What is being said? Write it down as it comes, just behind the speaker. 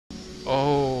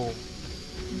Oh.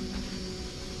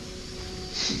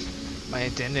 My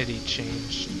identity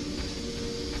changed.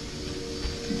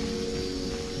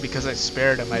 Because I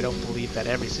spared him, I don't believe that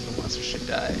every single monster should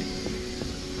die.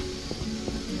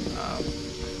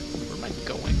 Where am I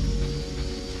going?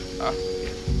 Ah.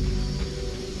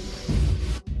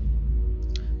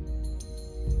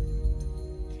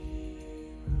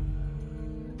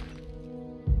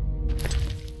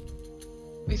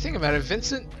 What do you think about it,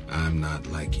 Vincent? I'm not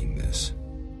liking this.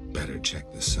 Better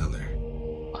check the cellar.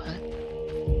 What?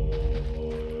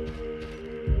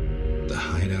 The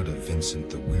hideout of Vincent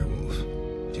the werewolf.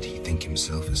 Did he think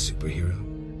himself a superhero?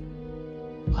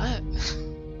 What?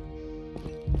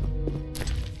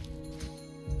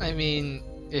 I mean,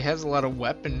 it has a lot of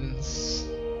weapons.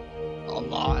 A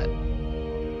lot.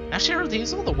 Actually, are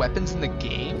these all the weapons in the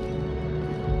game?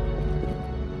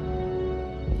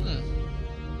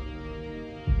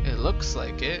 It looks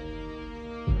like it.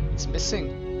 It's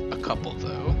missing a couple,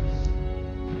 though.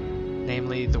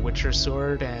 Namely, the Witcher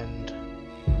sword and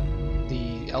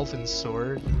the Elven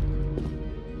sword.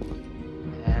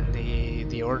 And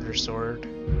the Order sword.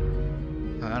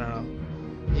 I don't know.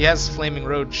 He has flaming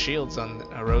rose shields on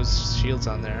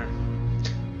there.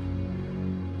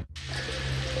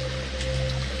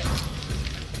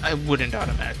 I wouldn't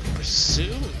automatically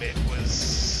presume it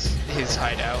was his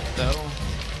hideout, though.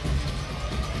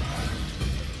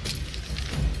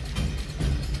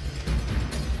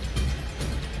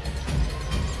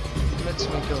 Let me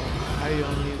go. I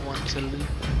only want to leave.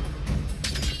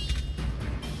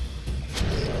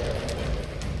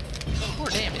 More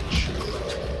damage.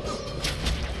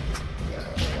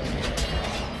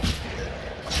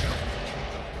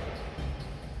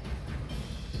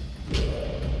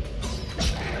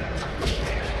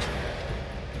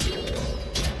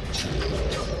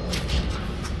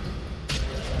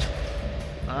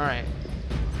 Alright,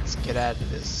 let's get out of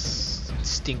this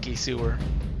stinky sewer.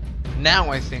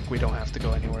 Now I think we don't have to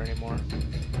go anywhere anymore.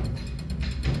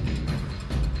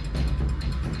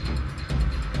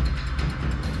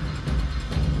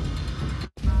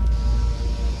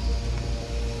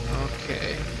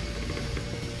 Okay.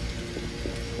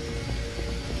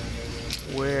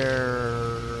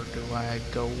 Where do I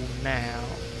go now?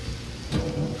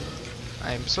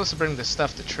 I'm supposed to bring the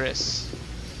stuff to Triss.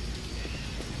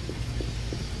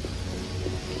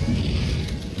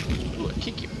 Ooh, a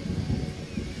kick you.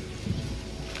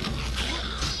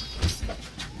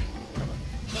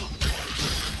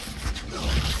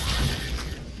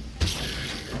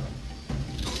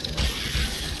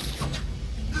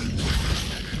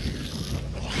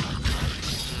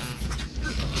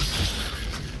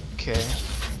 Okay.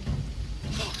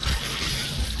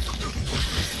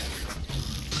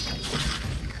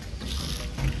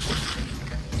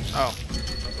 Oh.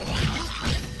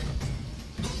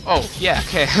 Oh, yeah,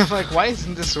 okay. I'm like, why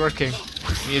isn't this working?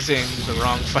 I'm using the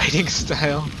wrong fighting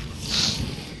style.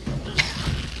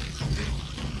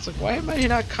 It's like, why am I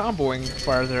not comboing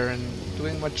farther and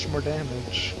doing much more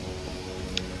damage?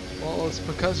 Well, it's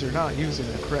because you're not using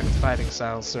the correct fighting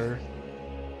style, sir.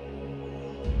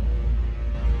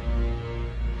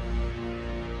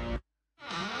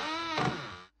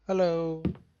 Hello.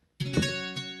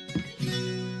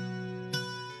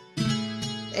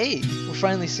 Hey, we're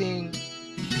finally seeing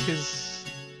his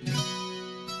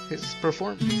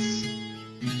performance.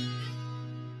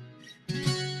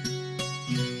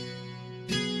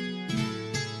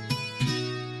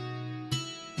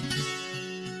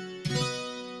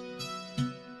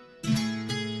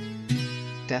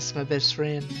 That's my best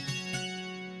friend.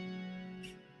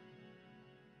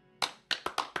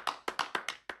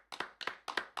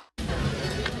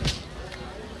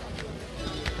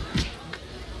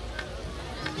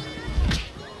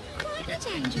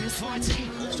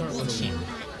 Start with a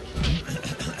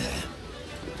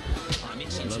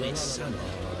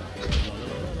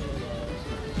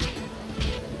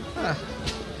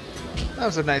That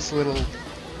was a nice little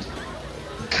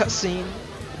cutscene.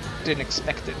 Didn't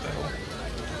expect it though.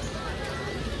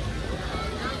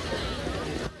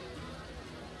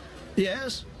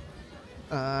 Yes?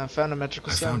 Found a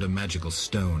magical stone. I found a magical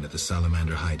stone at the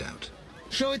salamander hideout.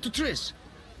 Show it to Triss.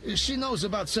 She knows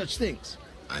about such things.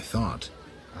 I thought.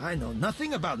 I know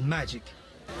nothing about magic.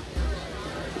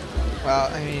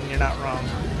 Well, I mean, you're not wrong.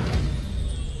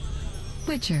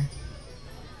 Witcher.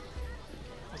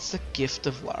 What's the gift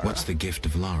of Lara? What's the gift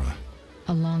of Lara?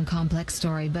 A long, complex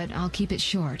story, but I'll keep it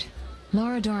short.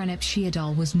 Lara Doranep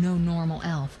Sheadal was no normal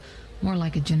elf, more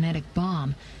like a genetic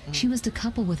bomb. She was to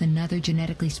couple with another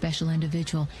genetically special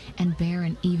individual and bear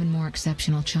an even more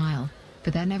exceptional child.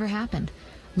 But that never happened.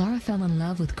 Lara fell in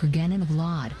love with Kurgenin of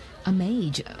Lod, a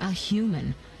mage, a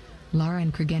human. Lara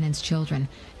and Kregenen's children,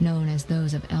 known as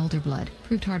those of Elder Blood,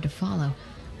 proved hard to follow.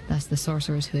 Thus the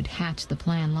sorcerers who had hatched the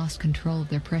plan lost control of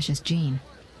their precious gene.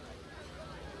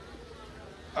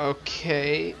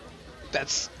 Okay,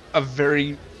 that's a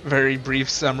very, very brief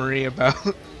summary about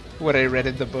what I read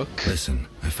in the book. Listen,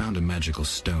 I found a magical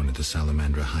stone at the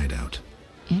Salamandra hideout.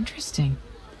 Interesting.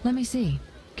 Let me see.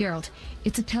 Geralt,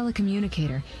 it's a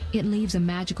telecommunicator. It leaves a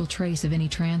magical trace of any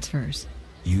transfers.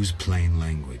 Use plain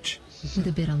language. With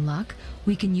a bit of luck,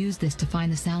 we can use this to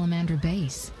find the Salamander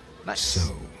base. Nice.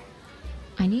 So,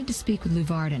 I need to speak with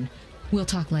Luvarden. We'll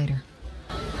talk later.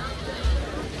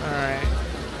 Alright.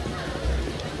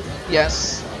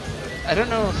 Yes. I don't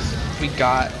know if we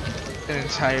got an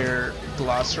entire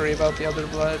glossary about the Elder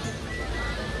Blood.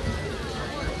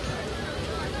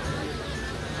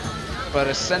 But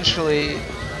essentially,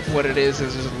 what it is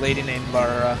there's a lady named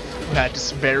Lara who had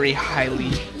this very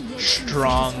highly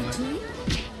strong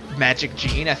magic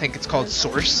gene. I think it's called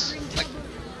Source. Like,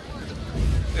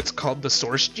 it's called the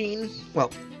Source gene.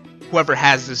 Well, whoever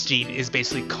has this gene is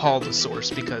basically called the Source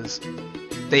because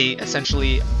they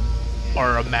essentially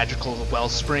are a magical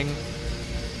wellspring.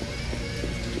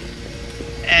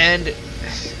 And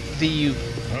the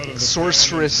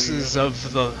sorceresses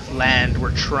of the land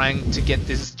were trying to get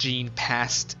this gene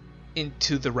passed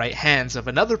into the right hands of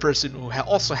another person who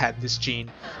also had this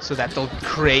gene, so that they'll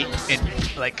create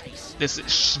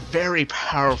this very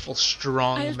powerful,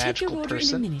 strong, magical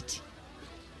person.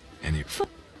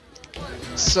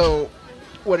 So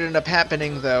what ended up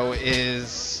happening though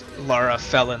is Lara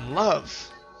fell in love.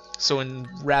 So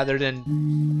rather than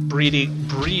breeding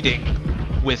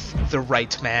with the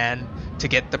right man to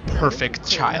get the perfect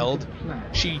child,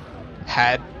 she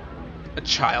had a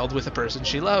child with a person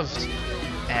she loved,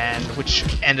 and which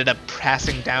ended up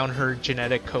passing down her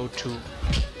genetic code to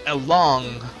a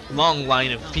long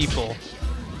line of people,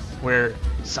 where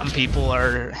some people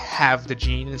have the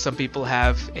gene and some people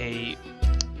have a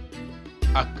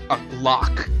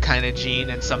lock kind of gene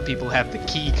and some people have the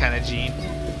key kind of gene,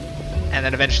 and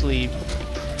then eventually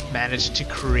managed to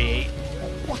create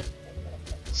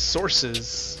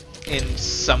sources in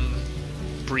some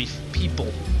brief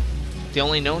people. The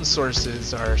only known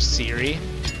sources are Ciri,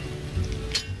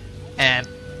 and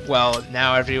well,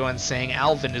 now everyone's saying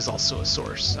Alvin is also a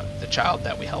source, the child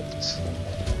that we helped.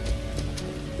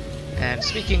 And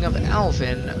speaking of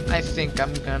Alvin, I think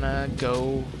I'm gonna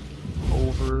go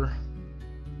over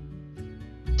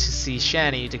to see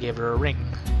Shani to give her a ring.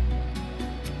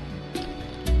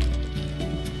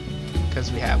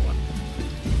 Because we have one.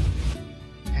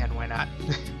 And why not?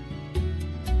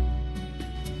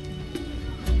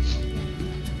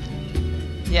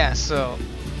 Yeah, so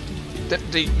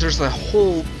there's a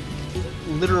whole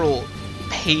literal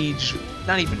page,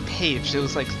 not even page, it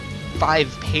was like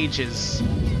 5 pages.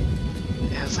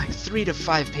 It was like 3 to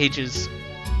 5 pages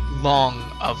long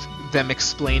of them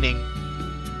explaining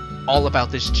all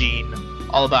about this gene,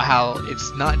 all about how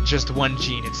it's not just one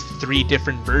gene, it's 3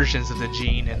 different versions of the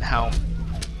gene, and how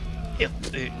it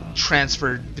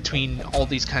transferred between all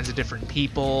these kinds of different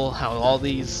people, how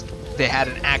they had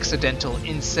an accidental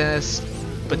incest,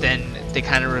 but then they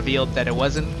kind of revealed that it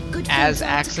wasn't as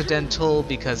accidental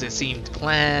because it seemed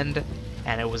planned,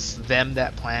 and it was them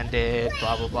that planned it,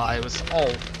 blah blah blah. It was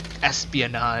all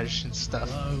espionage and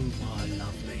stuff. Oh, my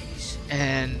lovelies.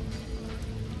 And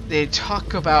they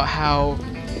talk about how,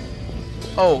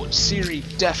 oh, Ciri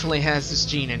definitely has this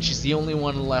gene and she's the only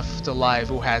one left alive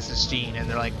who has this gene, and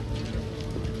they're like,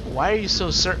 why are you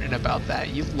so certain about that?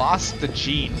 You've lost the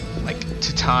gene, like,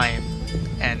 to time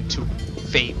and to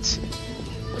fate.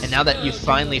 And now that you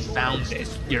finally found it,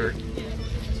 you're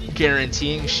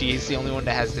guaranteeing she's the only one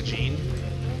that has the gene.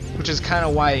 Which is kind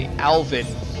of why Alvin,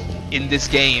 in this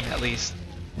game at least,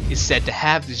 is said to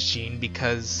have this gene,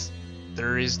 because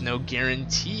there is no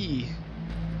guarantee,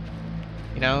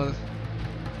 you know,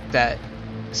 that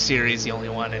Ciri is the only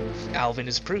one and Alvin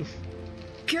is proof.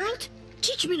 Geralt,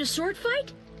 teach me to sword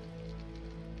fight?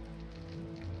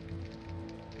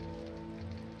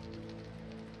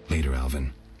 Later,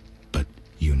 Alvin. But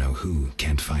you know who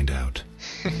can't find out.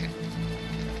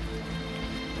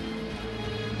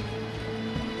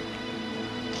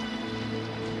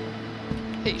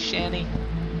 Hey Shani,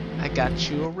 I got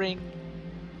you a ring.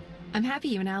 I'm happy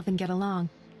you and Alvin get along.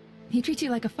 He treats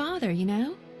you like a father, you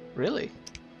know? Really?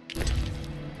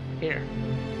 Here.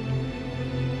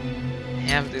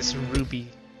 Have this ruby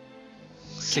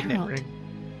signet Geralt. ring.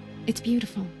 It's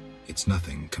beautiful. It's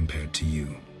nothing compared to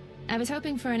you. I was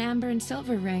hoping for an amber and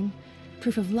silver ring.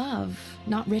 Proof of love,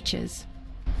 not riches.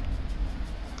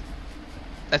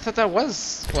 I thought that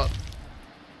was, well,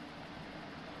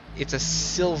 it's a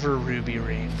silver ruby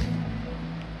ring.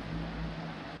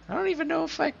 I don't even know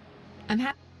if I... I'm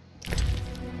happy.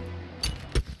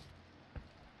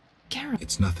 Carol,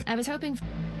 It's nothing. I was hoping.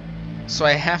 So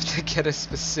I have to get a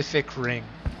specific ring.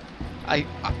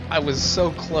 I was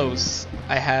so close.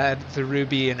 I had the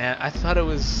ruby and I thought it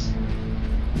was...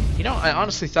 You know, I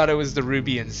honestly thought it was the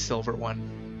ruby and silver one.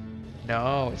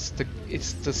 No, it's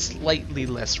the slightly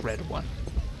less red one.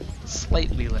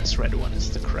 Slightly less red one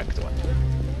is the correct one.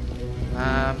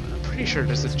 I'm pretty sure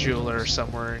there's a jeweler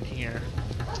somewhere in here.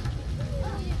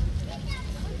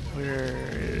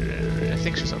 Where... I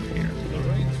think she's over here.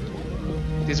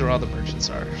 These are all the merchants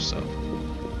are, so...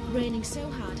 Raining so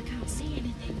hard I can't see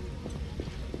anything.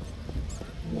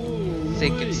 I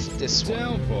think it's this one.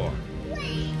 Downpour.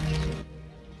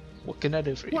 What can I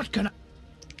do for you? What can I...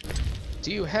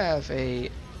 Do you have a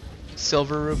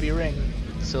silver ruby ring?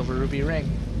 Silver ruby ring.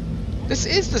 This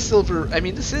is the silver... I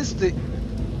mean, this is the...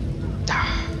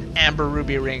 amber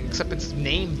ruby ring, except it's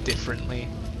named differently.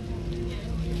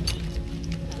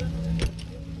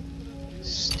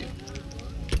 Stupid.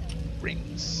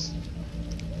 Rings.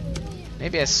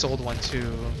 Maybe I sold one to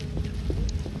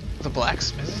the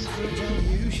blacksmith.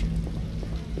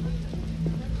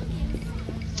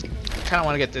 I kind of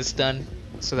want to get this done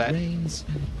so that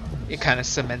it kind of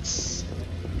cements.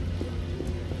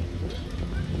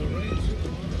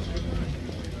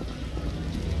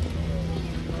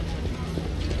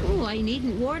 Oh, I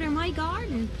needn't water my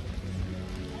garden.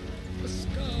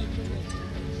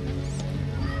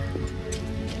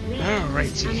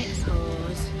 Alrighty. And it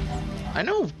goes. I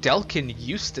know Delkin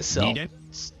used to sell Need it?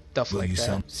 stuff Will like you that.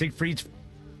 sell? Siegfried's...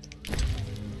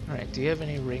 Alright, do you have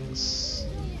any rings?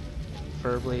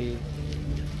 Preferably...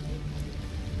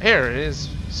 Here it is,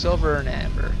 silver and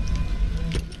amber.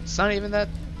 It's not even that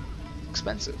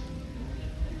expensive.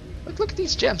 Look at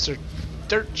these gems, they're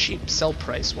dirt cheap sell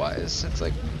price wise. It's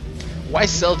like, why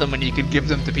sell them when you could give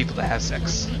them to people that have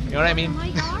sex? You know what I mean? My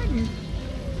garden.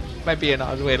 Might be an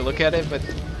odd way to look at it, but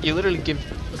you literally give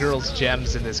girls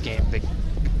gems in this game,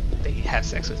 they have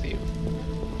sex with you.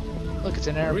 Look, it's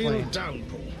an Real airplane.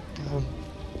 downpour. Um,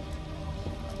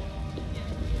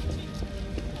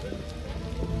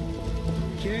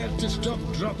 Care to stop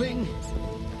dropping?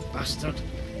 Bastard.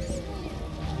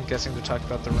 I'm guessing they're talking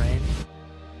about the rain.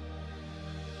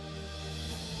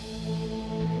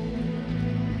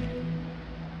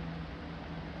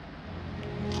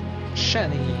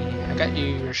 Shani, I got you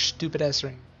your stupid ass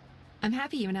ring. I'm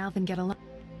happy you and Alvin get along.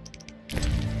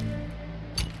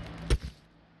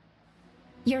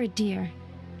 You're a dear,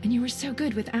 and you were so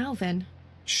good with Alvin.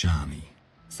 Shani.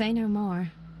 Say no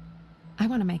more. I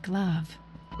want to make love.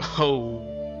 Oh.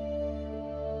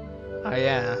 Oh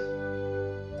yeah.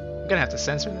 I'm gonna have to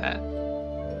censor that.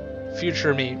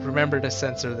 Future me, remember to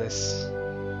censor this.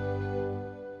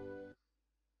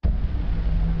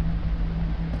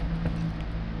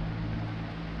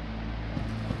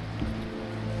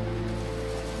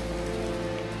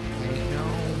 Ain't no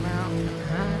mountain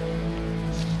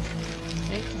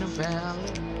high, ain't no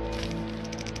valley